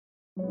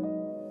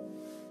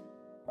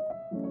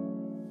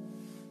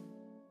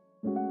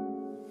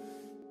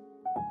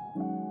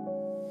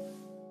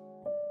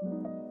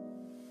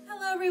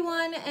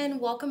everyone,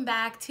 and welcome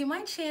back to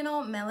my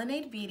channel,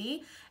 Melanade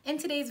Beauty. In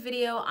today's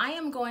video, I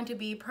am going to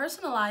be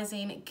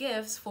personalizing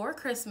gifts for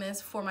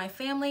Christmas for my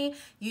family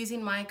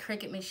using my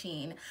Cricut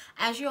machine.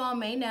 As you all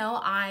may know,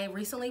 I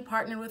recently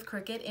partnered with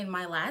Cricut in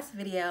my last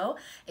video.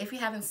 If you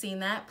haven't seen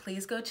that,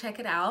 please go check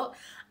it out.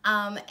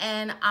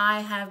 And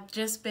I have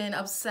just been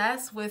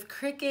obsessed with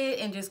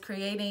Cricut and just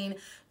creating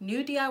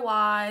new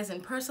DIYs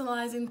and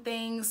personalizing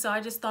things. So I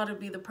just thought it'd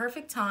be the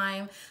perfect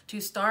time to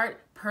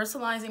start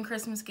personalizing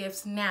Christmas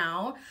gifts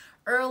now,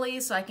 early,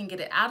 so I can get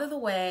it out of the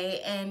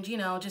way and, you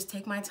know, just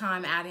take my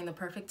time adding the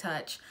perfect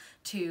touch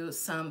to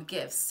some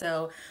gifts.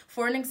 So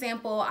for an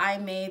example, I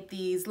made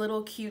these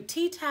little cute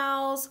tea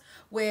towels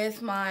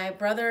with my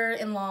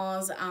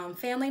brother-in-law's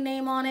family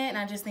name on it, and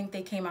I just think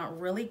they came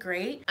out really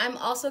great. I'm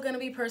also going to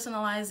be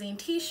personalizing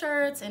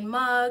t-shirts and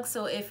mugs,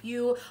 so if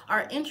you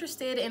are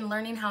interested in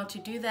learning how to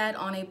do that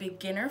on a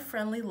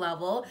beginner-friendly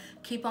level,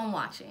 keep on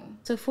watching.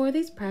 So for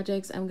these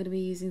projects, I'm going to be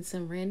using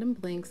some random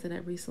blanks that I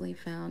recently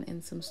found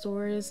in some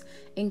stores,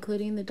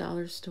 including the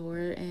dollar store,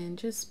 and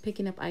just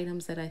picking up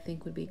items that I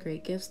think would be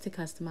great gifts to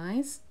customize.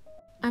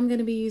 I'm going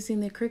to be using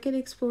the Cricut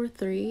Explore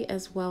 3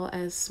 as well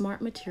as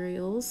Smart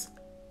Materials,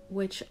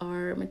 which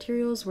are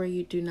materials where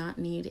you do not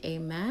need a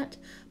mat,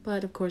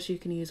 but of course you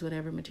can use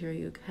whatever material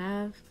you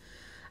have.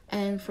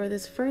 And for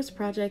this first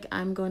project,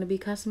 I'm going to be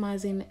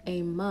customizing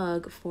a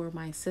mug for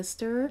my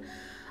sister.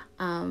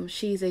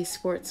 She's a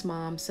sports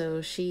mom,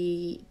 so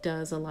she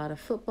does a lot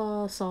of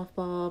football,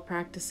 softball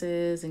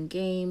practices and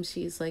games.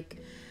 She's like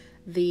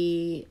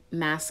the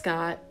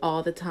mascot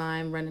all the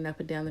time, running up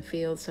and down the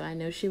field, so I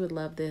know she would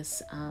love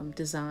this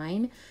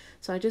design.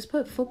 So I just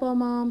put football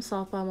mom,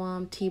 softball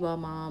mom, t-ball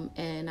mom,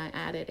 and I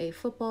added a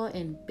football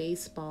and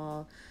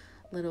baseball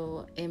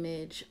little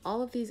image.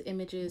 All of these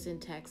images and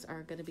text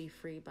are going to be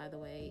free, by the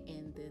way,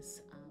 in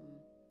this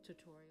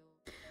tutorial.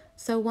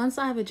 So once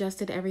I've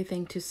adjusted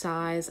everything to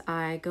size,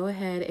 I go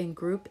ahead and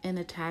group and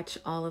attach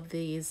all of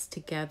these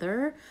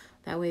together.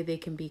 That way they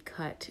can be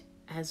cut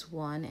as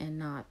one and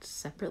not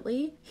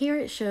separately. Here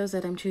it shows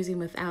that I'm choosing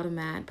without a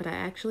mat, but I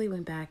actually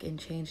went back and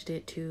changed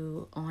it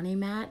to on a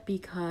mat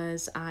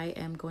because I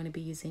am going to be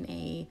using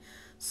a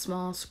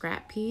small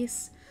scrap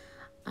piece.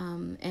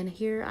 And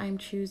here I'm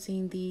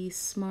choosing the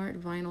Smart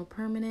Vinyl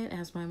Permanent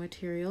as my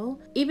material.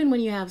 Even when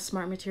you have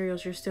smart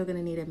materials, you're still going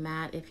to need a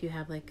mat if you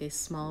have like a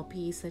small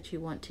piece that you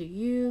want to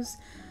use,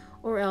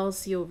 or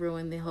else you'll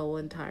ruin the whole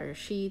entire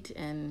sheet.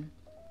 And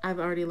I've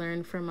already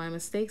learned from my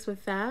mistakes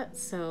with that.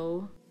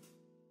 So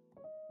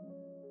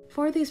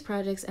for these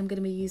projects, I'm going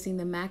to be using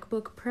the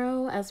MacBook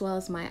Pro as well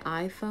as my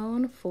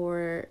iPhone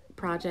for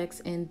projects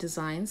in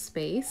Design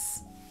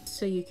Space.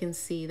 So you can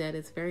see that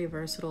it's very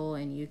versatile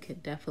and you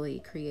could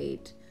definitely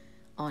create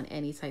on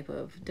any type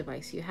of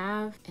device you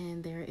have.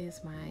 And there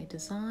is my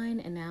design.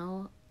 And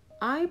now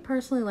I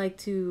personally like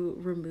to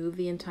remove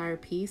the entire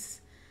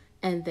piece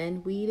and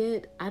then weed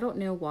it. I don't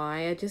know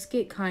why. I just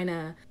get kind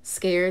of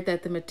scared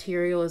that the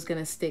material is going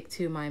to stick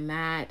to my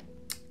mat.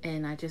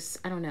 And I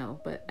don't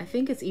know, but I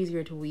think it's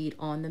easier to weed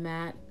on the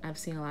mat. I've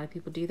seen a lot of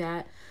people do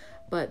that,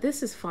 but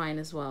this is fine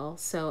as well.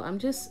 So I'm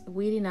just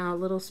weeding out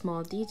little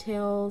small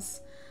details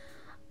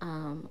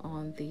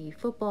on the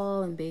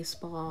football and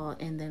baseball,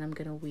 and then I'm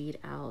gonna weed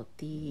out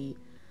the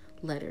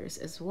letters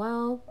as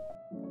well.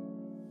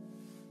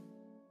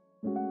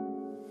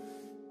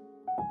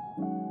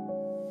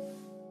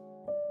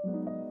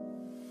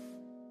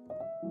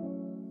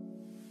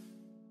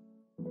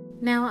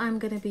 Now I'm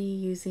going to be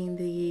using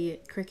the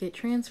Cricut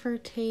transfer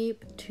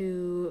tape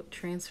to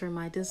transfer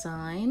my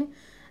design,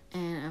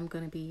 and I'm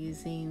going to be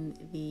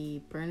using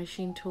the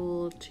burnishing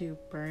tool to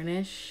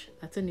burnish.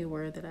 That's a new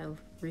word that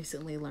I've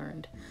recently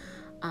learned.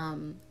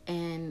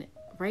 And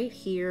right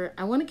here,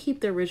 I want to keep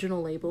the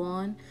original label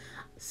on,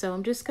 so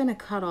I'm just going to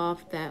cut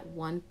off that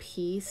one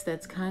piece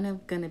that's kind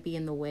of going to be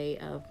in the way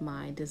of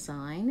my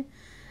design.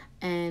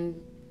 And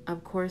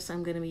of course,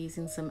 I'm going to be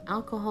using some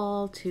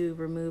alcohol to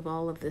remove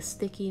all of the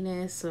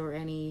stickiness or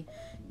any,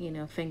 you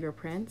know,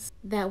 fingerprints.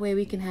 That way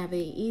we can have a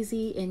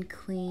easy and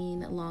clean,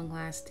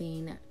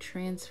 long-lasting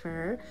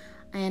transfer.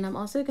 And I'm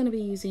also going to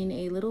be using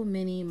a little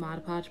mini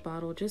Mod Podge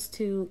bottle just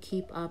to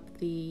keep up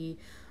the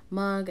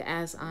mug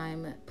as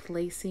I'm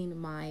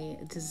placing my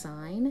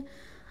design.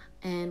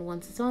 And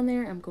once it's on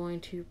there, I'm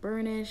going to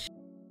burnish.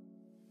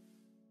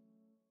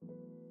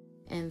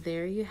 And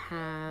there you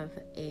have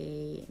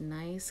a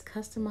nice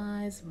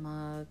customized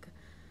mug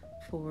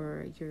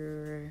for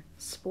your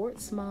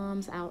sports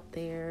moms out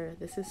there.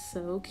 This is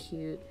so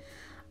cute.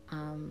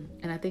 And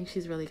I think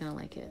she's really gonna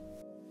like it.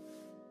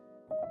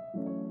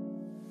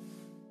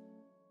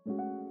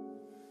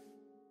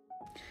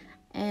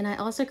 And I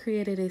also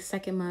created a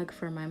second mug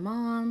for my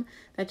mom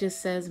that just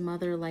says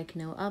 "Mother like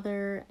no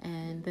other,"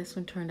 and this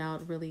one turned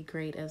out really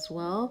great as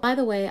well. By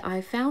the way,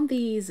 I found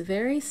these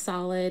very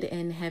solid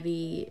and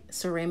heavy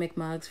ceramic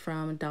mugs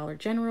from Dollar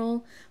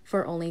General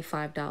for only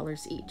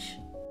 $5 each.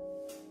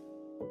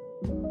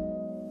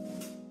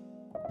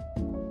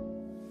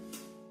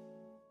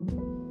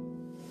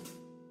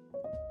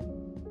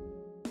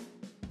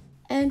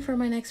 And for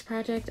my next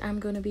project, I'm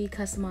going to be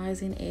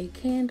customizing a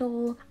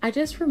candle. I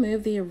just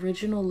removed the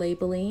original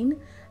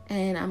labeling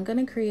and I'm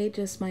going to create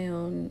just my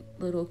own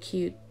little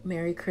cute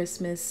Merry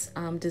Christmas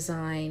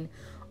design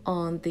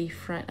on the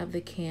front of the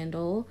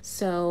candle.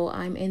 So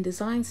I'm in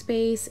Design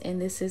Space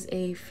and this is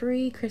a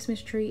free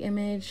Christmas tree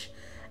image.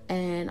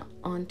 And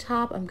on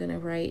top, I'm gonna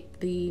write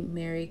the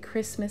Merry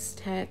Christmas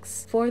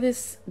text. For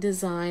this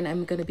design,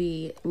 I'm gonna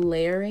be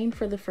layering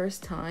for the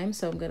first time.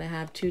 So I'm gonna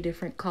have 2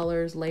 different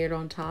colors layered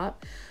on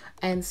top.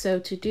 And so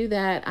to do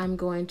that, I'm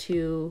going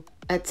to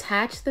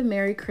attach the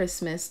Merry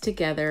Christmas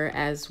together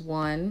as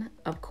one,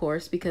 of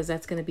course, because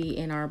that's gonna be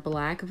in our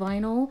black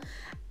vinyl.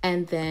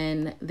 And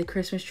then the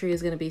Christmas tree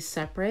is going to be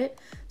separate.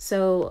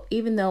 So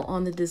even though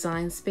on the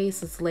Design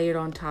Space it's layered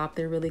on top,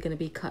 they're really going to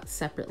be cut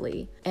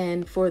separately.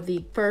 And for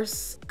the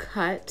first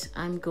cut,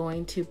 I'm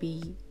going to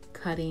be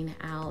cutting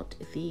out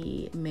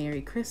the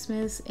Merry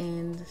Christmas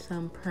in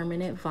some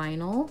permanent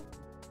vinyl.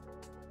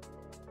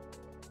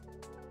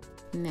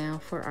 Now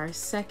for our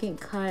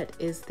second cut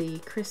is the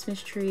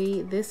Christmas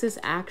tree. This is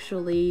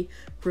actually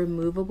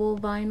removable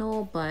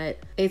vinyl, but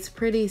it's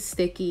pretty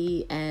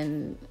sticky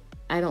and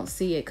I don't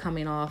see it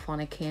coming off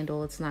on a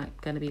candle. It's not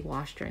going to be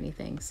washed or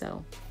anything.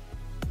 So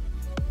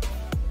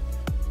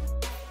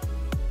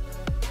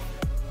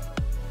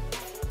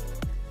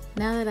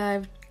now that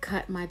I've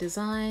cut my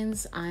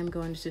designs, I'm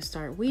going to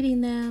start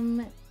weeding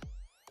them.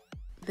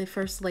 The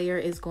first layer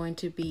is going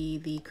to be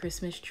the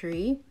Christmas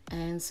tree.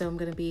 And so I'm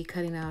going to be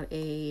cutting out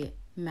a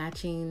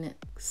matching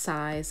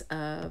size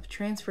of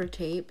transfer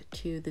tape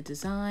to the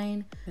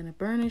design. I'm going to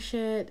burnish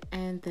it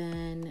and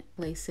then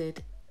place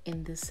it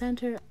in the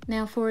center.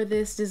 Now for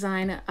this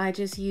design, I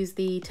just use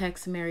the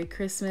text Merry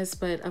Christmas,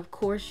 but of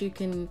course you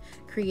can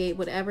create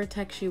whatever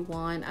text you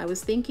want. I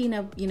was thinking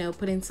of, you know,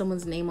 putting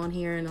someone's name on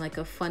here and like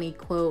a funny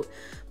quote,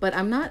 but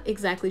I'm not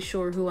exactly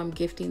sure who I'm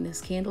gifting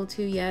this candle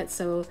to yet.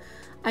 So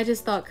I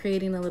just thought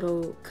creating a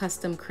little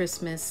custom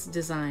Christmas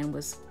design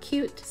was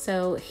cute.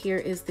 So here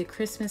is the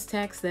Christmas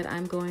text that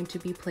I'm going to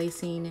be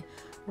placing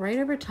right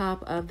over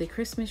top of the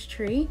Christmas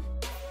tree.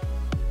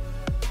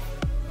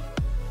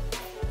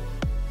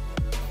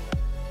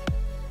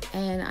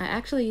 And I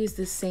actually use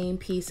the same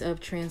piece of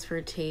transfer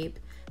tape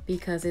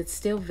because it's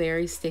still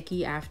very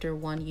sticky after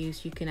one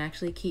use. You can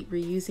actually keep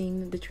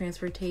reusing the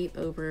transfer tape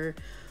over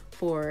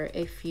for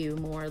a few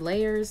more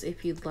layers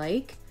if you'd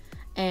like.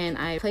 And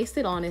I placed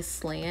it on a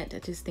slant. I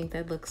just think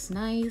that looks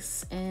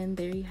nice. And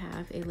there you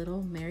have a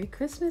little Merry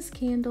Christmas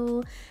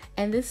candle.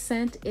 And this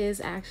scent is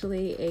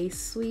actually a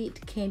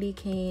sweet candy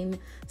cane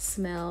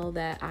smell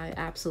that I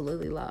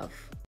absolutely love.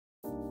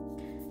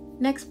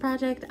 Next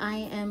project, I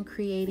am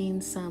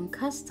creating some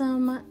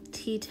custom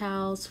tea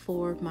towels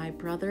for my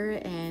brother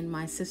and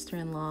my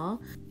sister-in-law.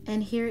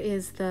 And here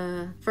is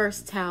the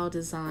first towel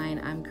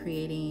design I'm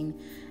creating.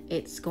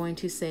 It's going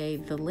to say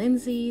the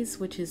Lindsays,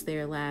 which is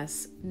their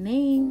last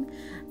name.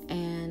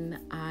 And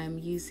I'm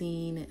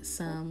using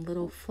some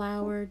little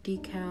flower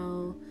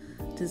decal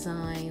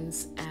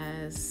designs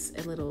as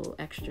a little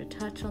extra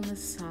touch on the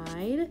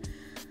side.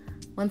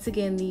 Once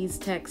again, these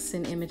texts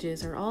and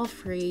images are all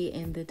free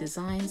in the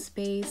Design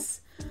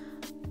Space.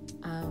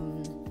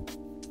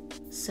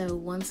 So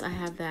once I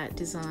have that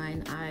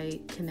design,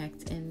 I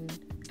connect and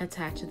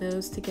attach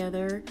those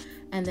together.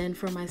 And then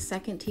for my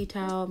second tea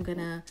towel, I'm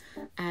gonna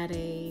add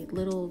a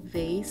little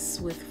vase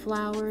with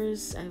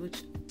flowers,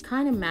 which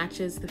kind of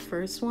matches the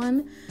first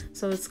one.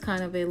 So it's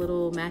kind of a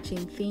little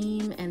matching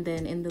theme. And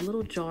then in the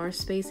little jar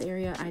space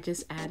area, I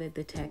just added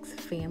the text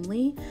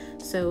family.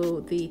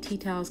 So the tea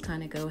towels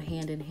kind of go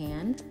hand in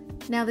hand.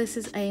 Now this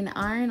is an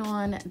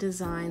iron-on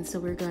design, so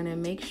we're going to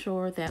make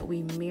sure that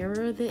we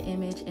mirror the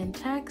image in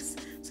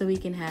text so we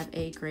can have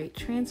a great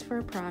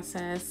transfer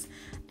process.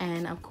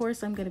 And of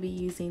course I'm going to be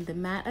using the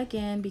mat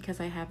again because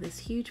I have this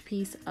huge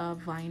piece of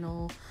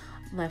vinyl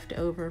left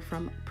over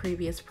from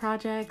previous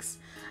projects,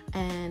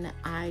 and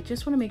I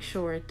just want to make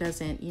sure it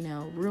doesn't, you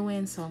know,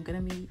 ruin, so I'm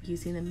going to be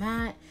using the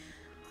mat,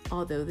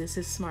 although this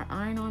is smart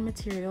iron-on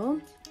material.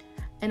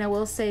 And I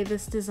will say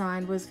this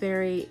design was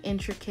very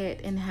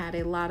intricate and had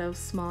a lot of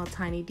small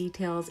tiny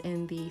details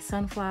in the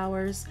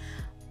sunflowers,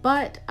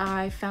 but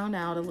I found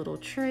out a little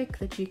trick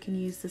that you can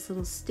use this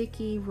little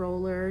sticky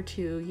roller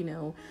to, you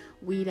know,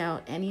 weed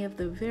out any of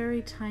the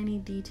very tiny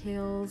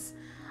details.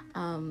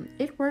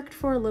 It worked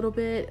for a little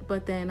bit,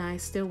 but then I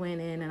still went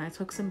in and I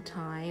took some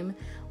time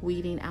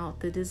weeding out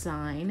the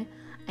design.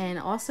 And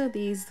also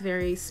these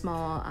very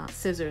small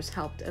scissors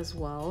helped as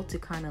well to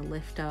kind of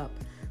lift up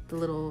the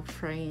little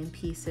fraying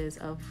pieces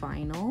of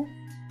vinyl.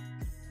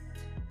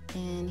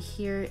 And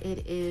here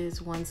it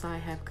is once I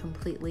have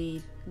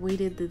completely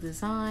weeded the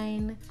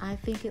design. I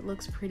think it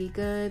looks pretty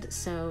good.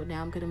 So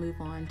now I'm going to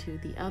move on to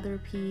the other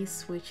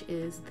piece, which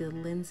is the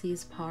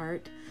Lindsays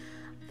part.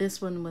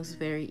 This one was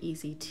very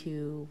easy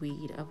to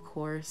weed, of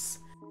course.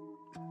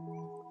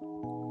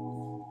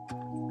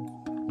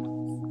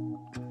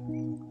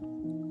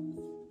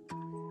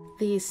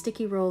 The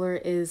sticky roller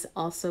is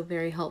also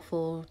very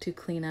helpful to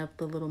clean up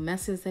the little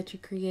messes that you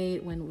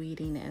create when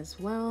weeding as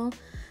well.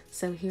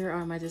 So here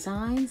are my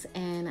designs,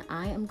 and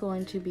I am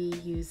going to be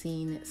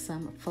using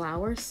some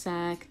flour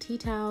sack tea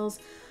towels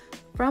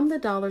from the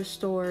dollar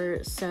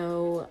store.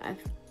 So I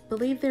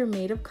believe they're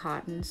made of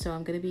cotton, so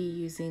I'm going to be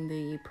using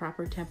the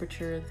proper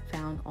temperature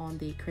found on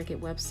the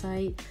Cricut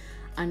website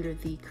under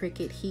the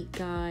Cricut heat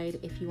guide.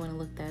 If you want to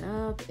look that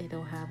up,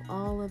 it'll have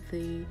all of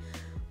the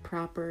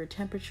proper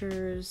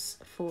temperatures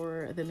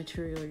for the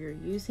material you're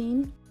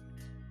using.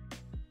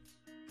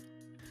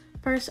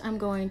 First, I'm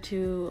going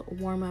to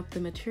warm up the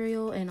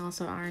material and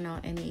also iron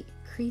out any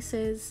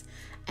creases.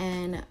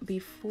 And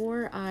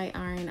before I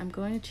iron, I'm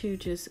going to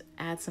just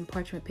add some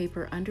parchment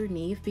paper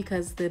underneath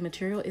because the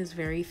material is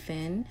very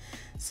thin.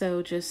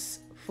 So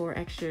just for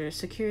extra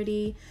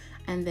security.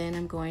 And then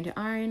I'm going to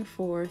iron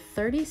for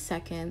 30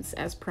 seconds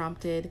as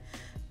prompted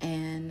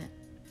and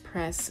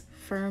press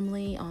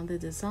firmly on the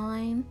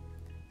design.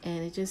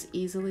 And it just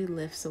easily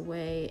lifts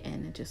away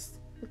and it just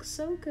looks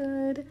so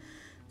good.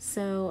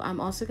 So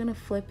I'm also gonna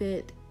flip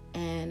it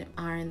and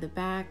iron the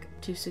back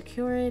to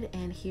secure it.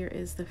 And here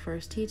is the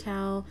first tea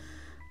towel.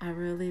 I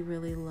really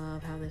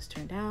love how this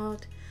turned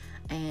out.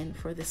 And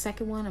for the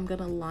second one, I'm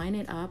gonna line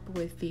it up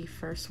with the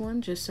first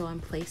one just so I'm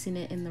placing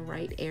it in the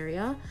right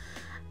area.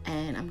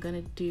 And I'm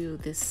gonna do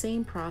the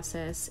same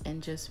process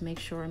and just make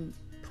sure I'm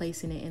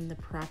placing it in the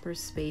proper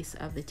space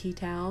of the tea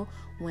towel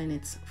when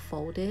it's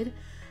folded,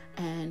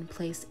 and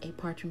place a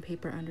parchment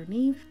paper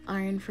underneath.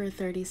 Iron for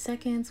 30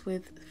 seconds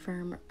with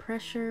firm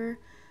pressure,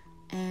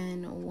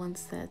 and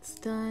once that's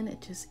done, it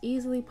just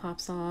easily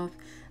pops off.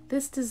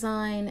 This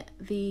design,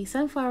 the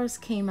sunflowers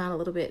came out a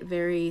little bit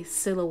very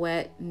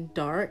silhouette and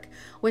dark,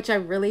 which I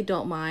really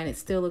don't mind. It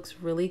still looks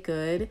really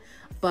good,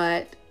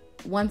 but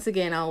once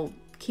again, I'll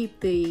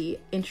keep the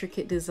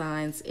intricate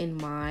designs in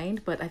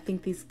mind, but I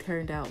think these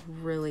turned out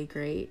really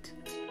great.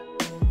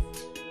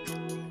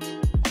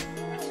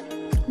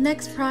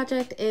 Next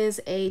project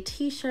is a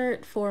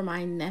t-shirt for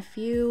my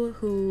nephew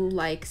who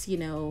likes, you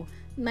know,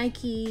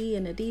 Nike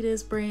and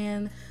Adidas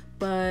brand,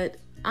 but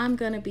I'm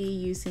gonna be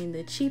using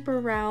the cheaper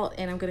route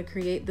and I'm gonna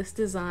create this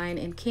design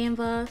in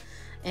Canva.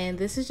 And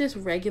this is just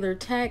regular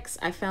text.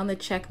 I found the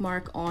check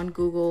mark on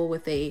Google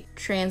with a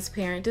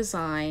transparent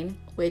design,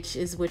 which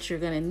is what you're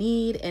gonna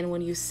need. And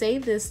when you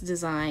save this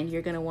design,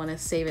 you're gonna wanna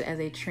save it as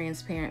a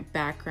transparent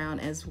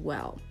background as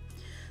well.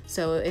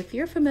 So if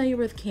you're familiar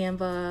with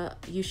Canva,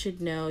 you should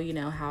know,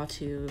 how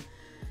to,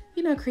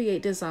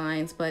 create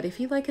designs. But if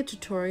you'd like a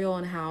tutorial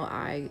on how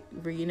I,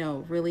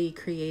 really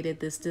created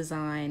this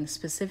design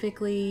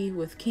specifically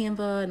with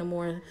Canva and a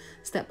more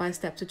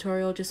step-by-step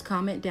tutorial, just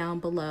comment down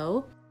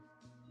below.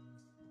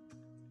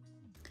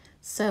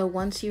 So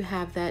once you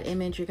have that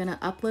image, you're gonna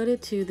upload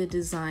it to the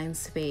design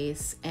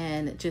space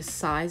and just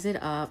size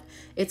it up.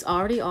 It's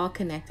already all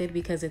connected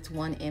because it's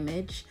one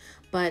image,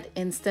 but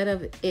instead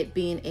of it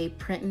being a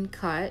print and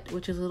cut,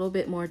 which is a little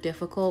bit more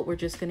difficult, we're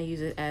just gonna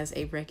use it as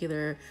a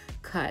regular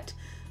cut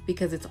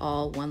because it's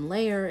all one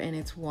layer and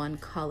it's one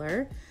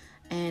color.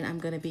 And I'm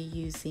gonna be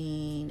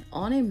using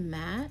on a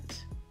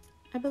mat,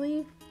 I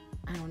believe.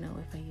 I don't know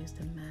if I used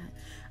a mat.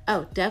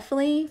 Oh,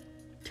 definitely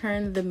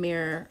turn the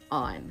mirror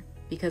on,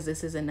 because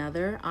this is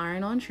another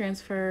iron on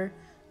transfer.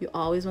 You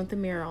always want the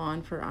mirror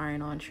on for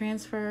iron on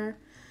transfer.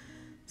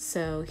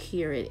 So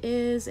here it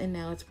is, and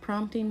now it's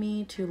prompting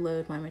me to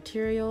load my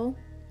material.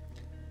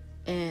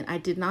 And I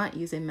did not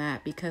use a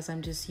mat because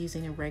I'm just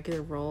using a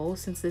regular roll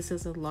since this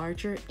is a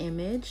larger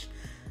image.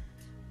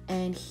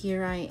 And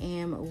here I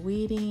am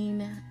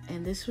weeding,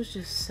 and this was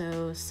just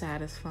so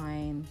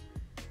satisfying.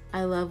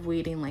 I love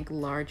weeding like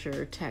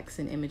larger text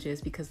and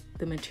images because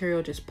the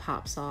material just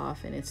pops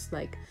off and it's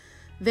like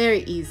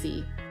very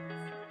easy.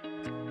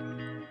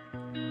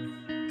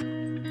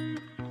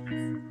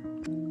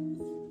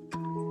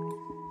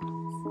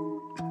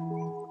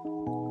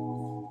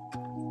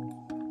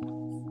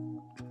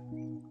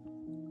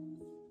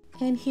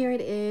 And here it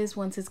is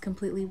once it's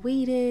completely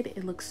weeded.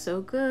 It looks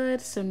so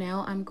good. So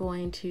now I'm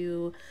going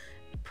to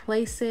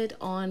place it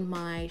on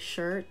my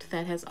shirt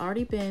that has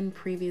already been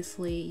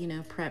previously,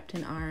 prepped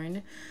and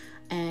ironed.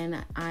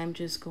 And I'm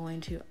just going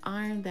to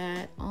iron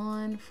that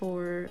on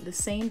for the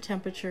same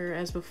temperature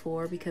as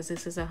before because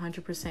this is a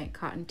 100%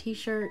 cotton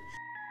t-shirt.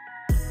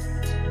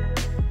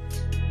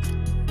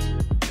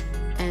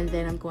 And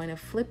then I'm going to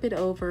flip it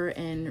over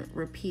and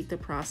repeat the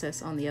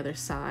process on the other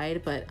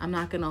side, but I'm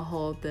not going to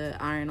hold the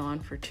iron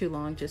on for too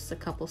long, just a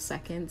couple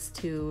seconds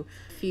to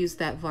fuse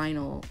that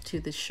vinyl to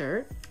the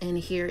shirt. And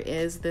here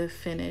is the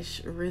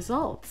finished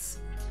results.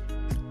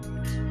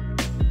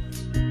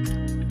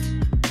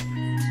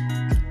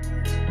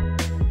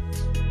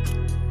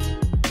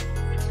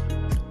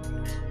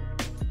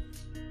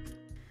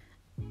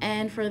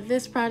 And for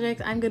this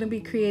project, I'm going to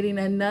be creating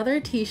another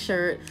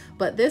t-shirt,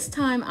 but this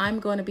time I'm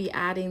going to be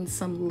adding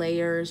some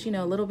layers,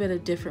 a little bit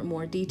of different,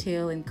 more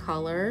detail and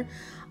color.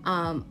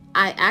 I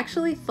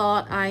actually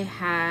thought I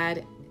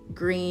had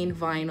green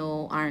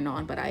vinyl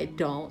iron-on, but I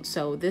don't.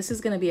 So this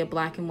is going to be a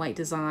black and white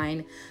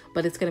design,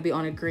 but it's going to be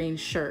on a green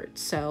shirt.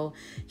 So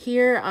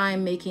here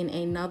I'm making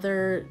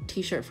another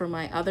t-shirt for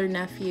my other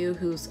nephew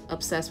who's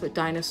obsessed with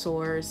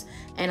dinosaurs,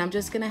 and I'm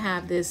just going to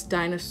have this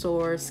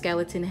dinosaur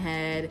skeleton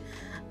head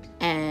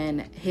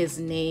and his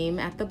name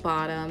at the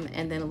bottom,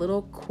 and then a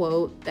little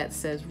quote that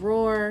says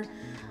roar.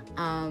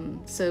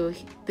 So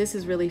this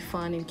is really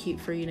fun and cute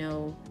for, you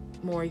know,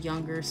 more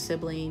younger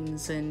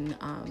siblings.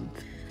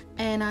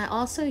 And I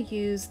also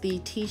use the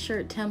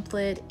t-shirt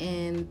template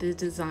in the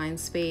design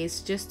space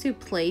just to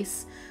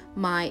place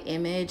my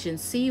image and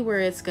see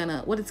where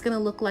what it's gonna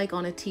look like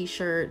on a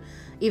t-shirt,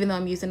 even though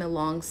I'm using a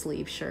long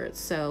sleeve shirt.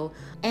 So,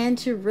 and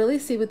to really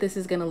see what this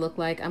is gonna look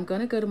like, I'm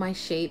gonna go to my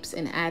shapes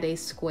and add a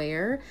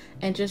square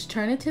and just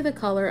turn it to the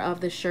color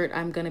of the shirt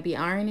I'm gonna be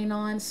ironing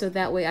on, so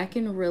that way I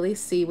can really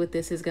see what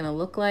this is gonna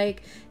look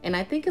like. And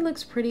I think it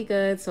looks pretty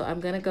good, so I'm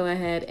gonna go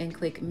ahead and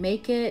click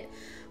make it.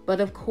 But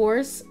of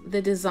course,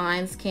 the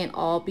designs can't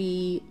all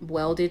be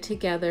welded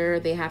together.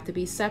 They have to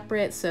be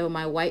separate. So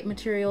my white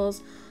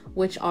materials,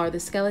 which are the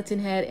skeleton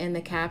head and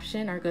the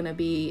caption, are going to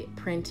be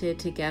printed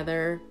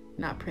together,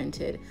 not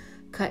printed,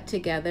 cut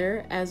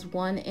together as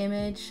one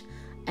image.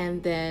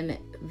 And then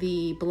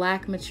the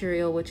black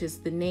material, which is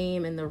the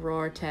name and the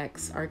roar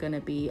text, are going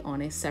to be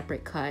on a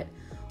separate cut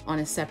on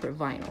a separate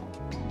vinyl.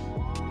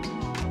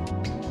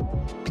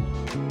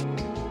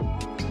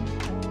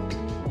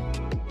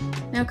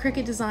 Now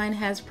Cricut Design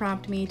has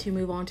prompted me to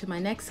move on to my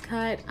next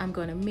cut. I'm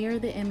going to mirror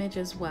the image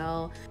as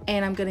well,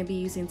 and I'm going to be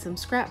using some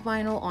scrap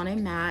vinyl on a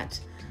mat.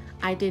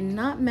 I did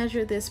not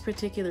measure this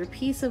particular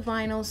piece of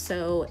vinyl,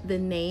 so the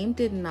name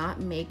did not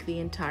make the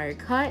entire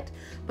cut,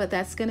 but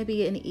that's going to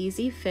be an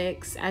easy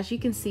fix. As you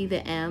can see,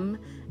 the M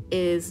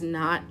is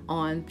not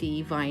on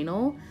the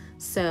vinyl.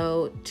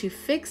 So to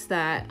fix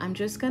that, I'm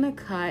just going to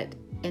cut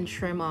and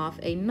trim off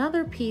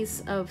another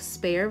piece of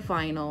spare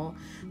vinyl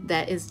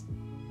that is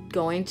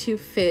going to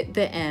fit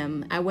the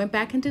M. I went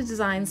back into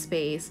design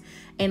space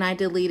and I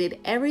deleted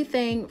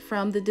everything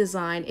from the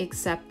design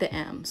except the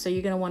M. So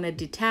you're going to want to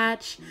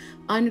detach,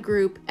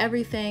 ungroup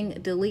everything,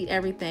 delete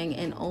everything,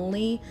 and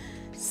only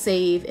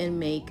save and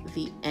make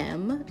the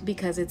M,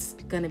 because it's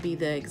going to be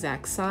the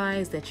exact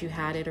size that you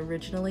had it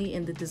originally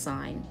in the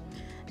design.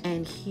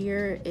 And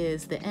here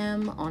is the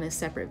M on a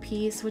separate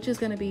piece, which is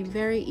going to be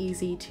very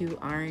easy to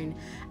iron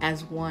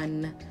as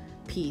one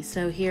piece.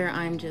 So here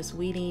I'm just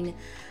weeding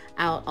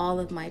out all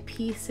of my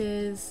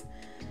pieces,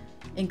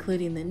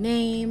 including the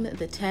name,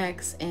 the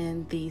text,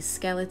 and the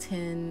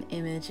skeleton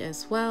image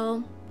as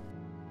well.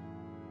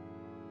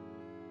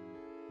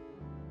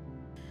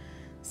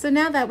 So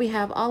now that we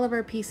have all of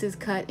our pieces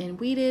cut and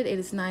weeded, it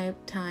is now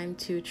time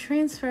to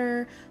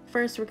transfer.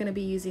 First, we're going to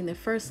be using the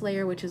first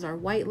layer, which is our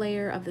white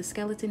layer of the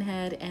skeleton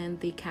head and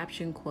the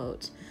caption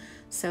quote.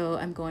 So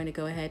I'm going to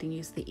go ahead and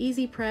use the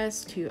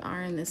EasyPress to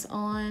iron this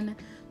on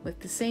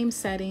with the same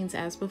settings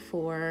as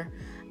before.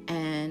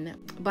 And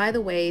by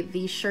the way,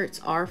 these shirts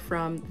are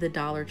from the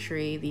Dollar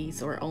Tree.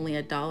 These are only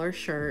 $1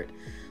 shirt,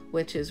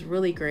 which is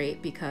really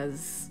great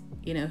because,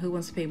 you know, who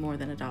wants to pay more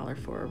than $1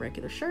 for a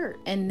regular shirt?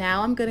 And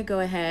now I'm going to go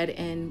ahead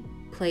and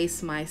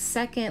place my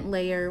second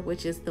layer,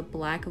 which is the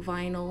black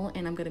vinyl,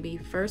 and I'm going to be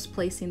first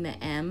placing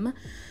the M,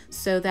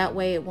 so that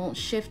way it won't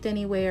shift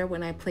anywhere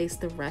when I place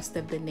the rest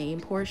of the name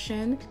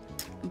portion.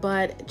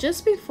 But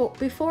just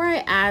before I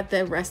add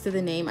the rest of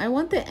the name, I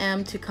want the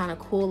M to kind of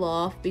cool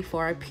off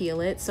before I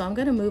peel it. So I'm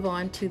going to move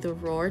on to the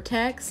roar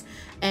text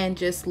and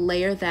just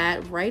layer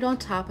that right on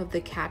top of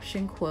the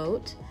caption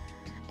quote.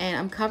 And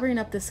I'm covering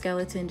up the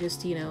skeleton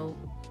just, you know,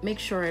 make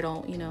sure I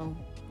don't, you know,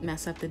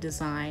 mess up the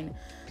design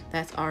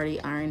that's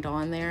already ironed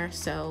on there.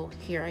 So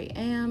here I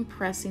am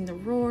pressing the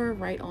roar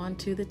right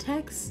onto the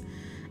text.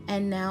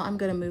 And now I'm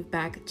going to move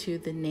back to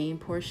the name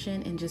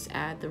portion and just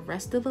add the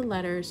rest of the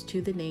letters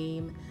to the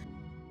name.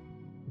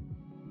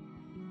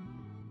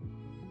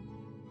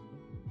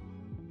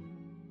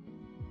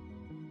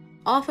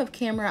 Off of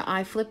camera,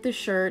 I flipped the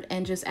shirt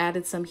and just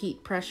added some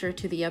heat pressure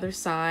to the other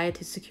side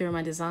to secure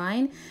my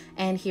design.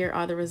 And here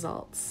are the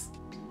results.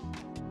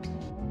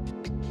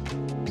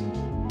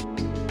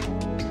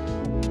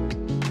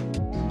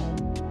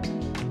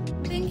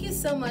 Thank you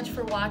so much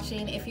for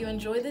watching. If you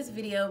enjoyed this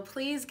video,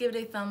 please give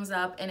it a thumbs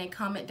up and a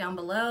comment down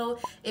below.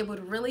 It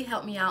would really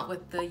help me out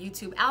with the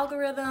YouTube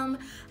algorithm.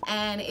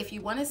 And if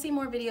you want to see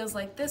more videos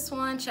like this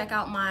one, check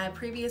out my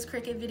previous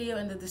Cricut video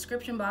in the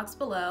description box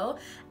below,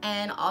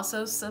 and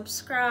also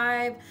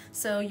subscribe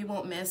so you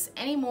won't miss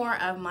any more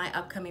of my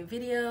upcoming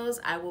videos.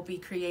 I will be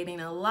creating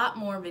a lot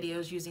more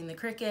videos using the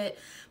Cricut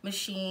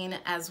machine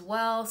as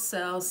well,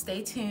 so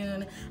stay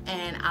tuned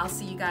and I'll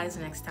see you guys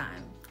next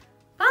time.